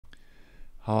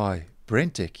Hi,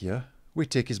 BrenTech here, where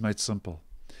tech is made simple.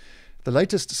 The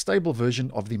latest stable version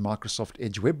of the Microsoft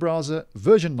Edge web browser,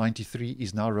 version 93,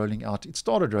 is now rolling out. It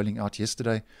started rolling out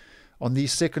yesterday on the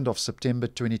 2nd of September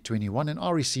 2021, and I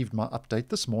received my update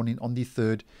this morning on the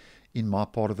 3rd in my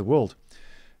part of the world.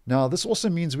 Now, this also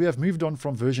means we have moved on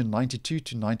from version 92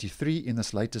 to 93 in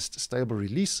this latest stable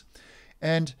release,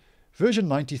 and version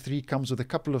 93 comes with a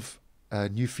couple of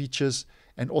new features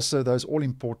and also those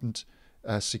all-important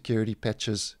security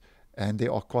patches, and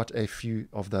there are quite a few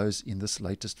of those in this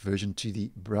latest version to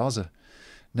the browser.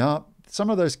 Now,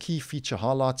 some of those key feature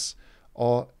highlights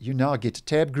are you now get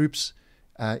tab groups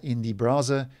in the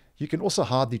browser. You can also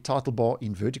hide the title bar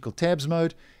in vertical tabs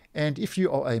mode, and if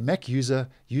you are a Mac user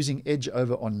using Edge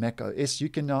over on Mac OS, you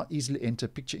can now easily enter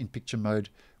picture-in-picture mode,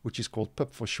 which is called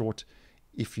PIP for short,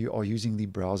 if you are using the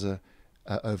browser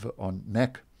over on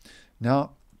Mac.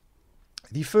 Now,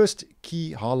 the first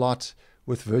key highlight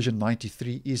with version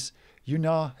 93 is you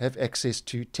now have access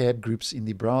to tab groups in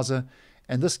the browser,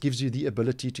 and this gives you the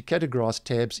ability to categorize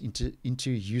tabs into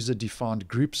user-defined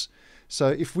groups. So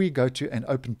if we go to an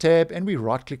open tab and we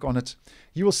right-click on it,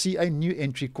 you will see a new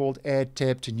entry called Add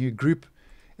Tab to New Group.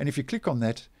 And if you click on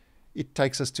that, it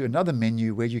takes us to another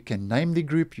menu where you can name the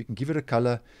group, you can give it a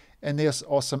color, and there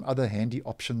are some other handy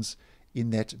options in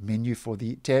that menu for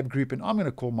the tab group. And I'm going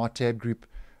to call my tab group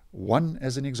 1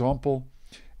 as an example,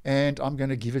 and I'm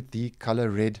going to give it the color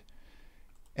red.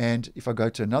 And if I go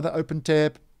to another open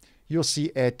tab, you'll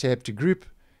see Add Tab to Group,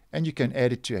 and you can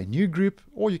add it to a new group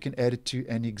or you can add it to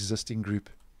an existing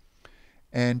group.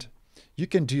 And you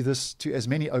can do this to as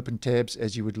many open tabs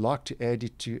as you would like to add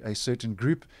it to a certain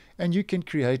group, and you can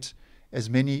create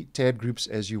as many tab groups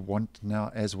as you want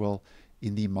now as well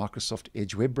in the Microsoft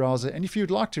Edge web browser. And if you'd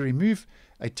like to remove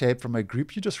a tab from a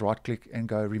group, you just right click and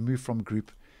go remove from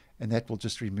group, and that will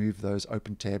just remove those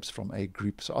open tabs from a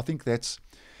group. So I think that's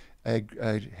a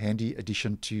handy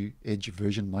addition to Edge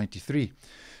version 93.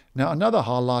 Now, another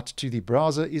highlight to the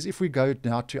browser is if we go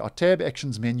now to our tab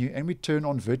actions menu and we turn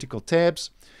on vertical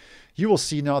tabs, you will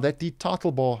see now that the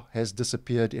title bar has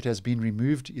disappeared. It has been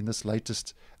removed in this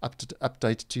latest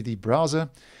update to the browser.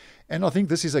 And I think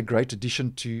this is a great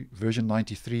addition to version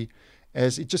 93,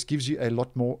 as it just gives you a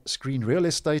lot more screen real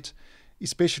estate,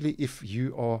 especially if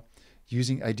you are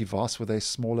using a device with a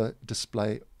smaller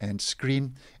display and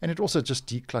screen. And it also just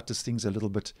declutters things a little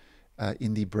bit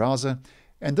in the browser.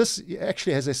 And this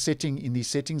actually has a setting in the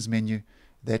settings menu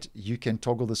that you can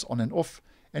toggle this on and off.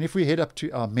 And if we head up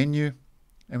to our menu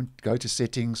and go to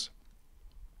settings,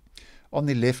 on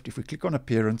the left, if we click on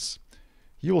appearance,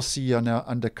 you will see here now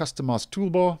under customize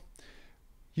toolbar,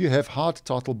 you have hide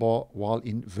title bar while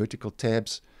in vertical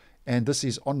tabs. And this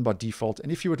is on by default.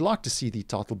 And if you would like to see the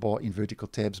title bar in vertical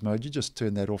tabs mode, you just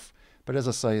turn that off. But as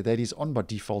I say, that is on by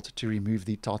default to remove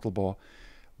the title bar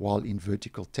while in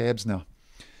vertical tabs now.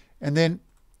 And then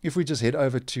if we just head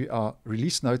over to our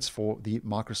release notes for the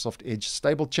Microsoft Edge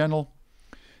stable channel,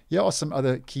 here are some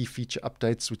other key feature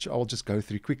updates, which I'll just go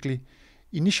through quickly.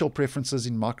 Initial preferences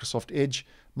in Microsoft Edge.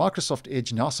 Microsoft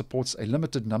Edge now supports a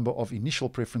limited number of initial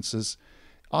preferences.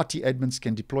 IT admins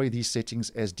can deploy these settings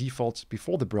as default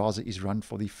before the browser is run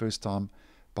for the first time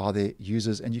by their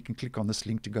users. And you can click on this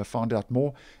link to go find out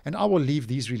more. And I will leave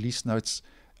these release notes,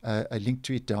 a link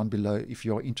to it down below if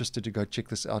you're interested to go check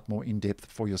this out more in depth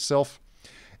for yourself.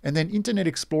 And then Internet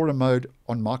Explorer mode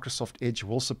on Microsoft Edge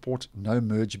will support no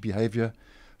merge behavior.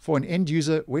 For an end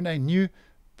user, when a new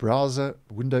browser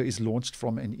window is launched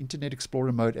from an Internet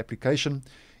Explorer mode application,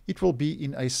 it will be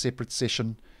in a separate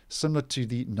session, similar to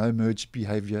the no merge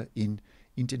behavior in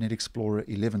Internet Explorer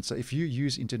 11. So if you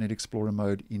use Internet Explorer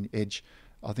mode in Edge,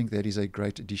 I think that is a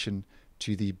great addition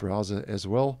to the browser as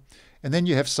well. And then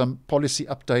you have some policy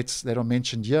updates that are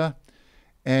mentioned here.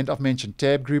 And I've mentioned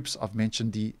tab groups. I've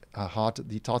mentioned the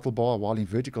the title bar while in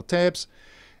vertical tabs.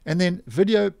 And then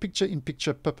video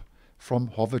picture-in-picture PIP from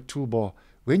hover toolbar.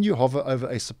 When you hover over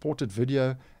a supported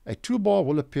video, a toolbar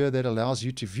will appear that allows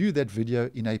you to view that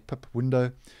video in a PIP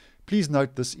window. Please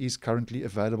note this is currently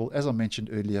available, as I mentioned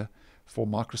earlier, for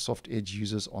Microsoft Edge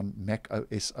users on Mac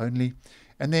OS only.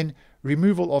 And then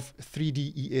removal of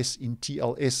 3DES in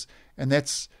TLS, and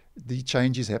that's the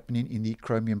changes happening in the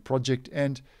Chromium project.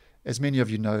 And as many of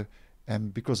you know,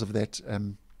 because of that,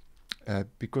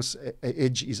 because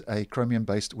Edge is a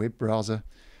Chromium-based web browser,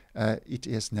 it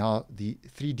is now the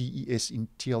 3DES in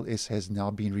TLS has now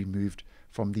been removed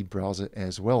from the browser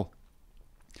as well.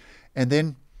 And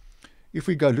then if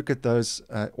we go look at those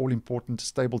all-important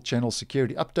stable channel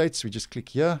security updates, we just click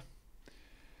here.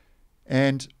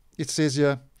 And it says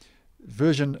here,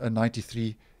 version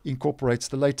 93 incorporates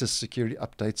the latest security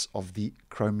updates of the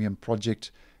Chromium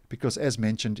project. because as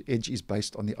mentioned, Edge is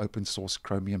based on the open source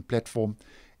Chromium platform.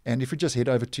 And if we just head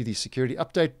over to the security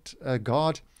update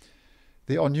guide,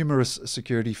 there are numerous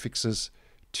security fixes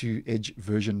to Edge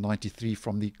version 93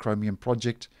 from the Chromium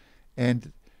project,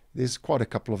 and there's quite a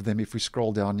couple of them. If we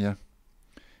scroll down here,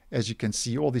 as you can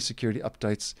see, all the security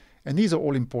updates, and these are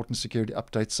all important security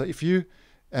updates. So if you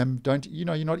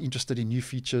you're not interested in new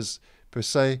features per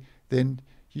se, then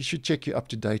you should check your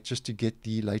up-to-date just to get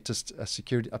the latest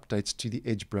security updates to the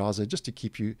Edge browser, just to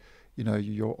keep your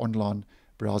online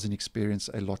browsing experience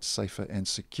a lot safer and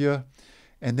secure.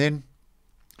 And then,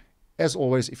 as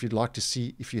always, if you'd like to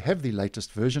see if you have the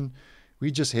latest version,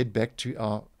 we just head back to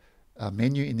our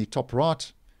menu in the top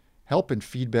right, help and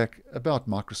feedback about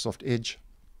Microsoft Edge.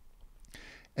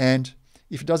 And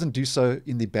if it doesn't do so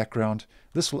in the background,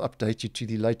 this will update you to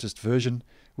the latest version,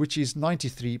 which is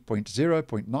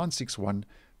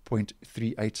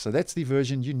 93.0.961.38. So that's the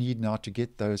version you need now to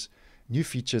get those new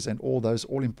features and all those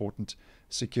all-important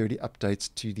security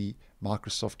updates to the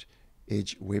Microsoft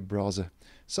Edge web browser.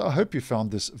 So I hope you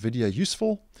found this video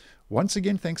useful. Once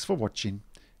again, thanks for watching,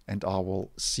 and I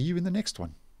will see you in the next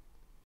one.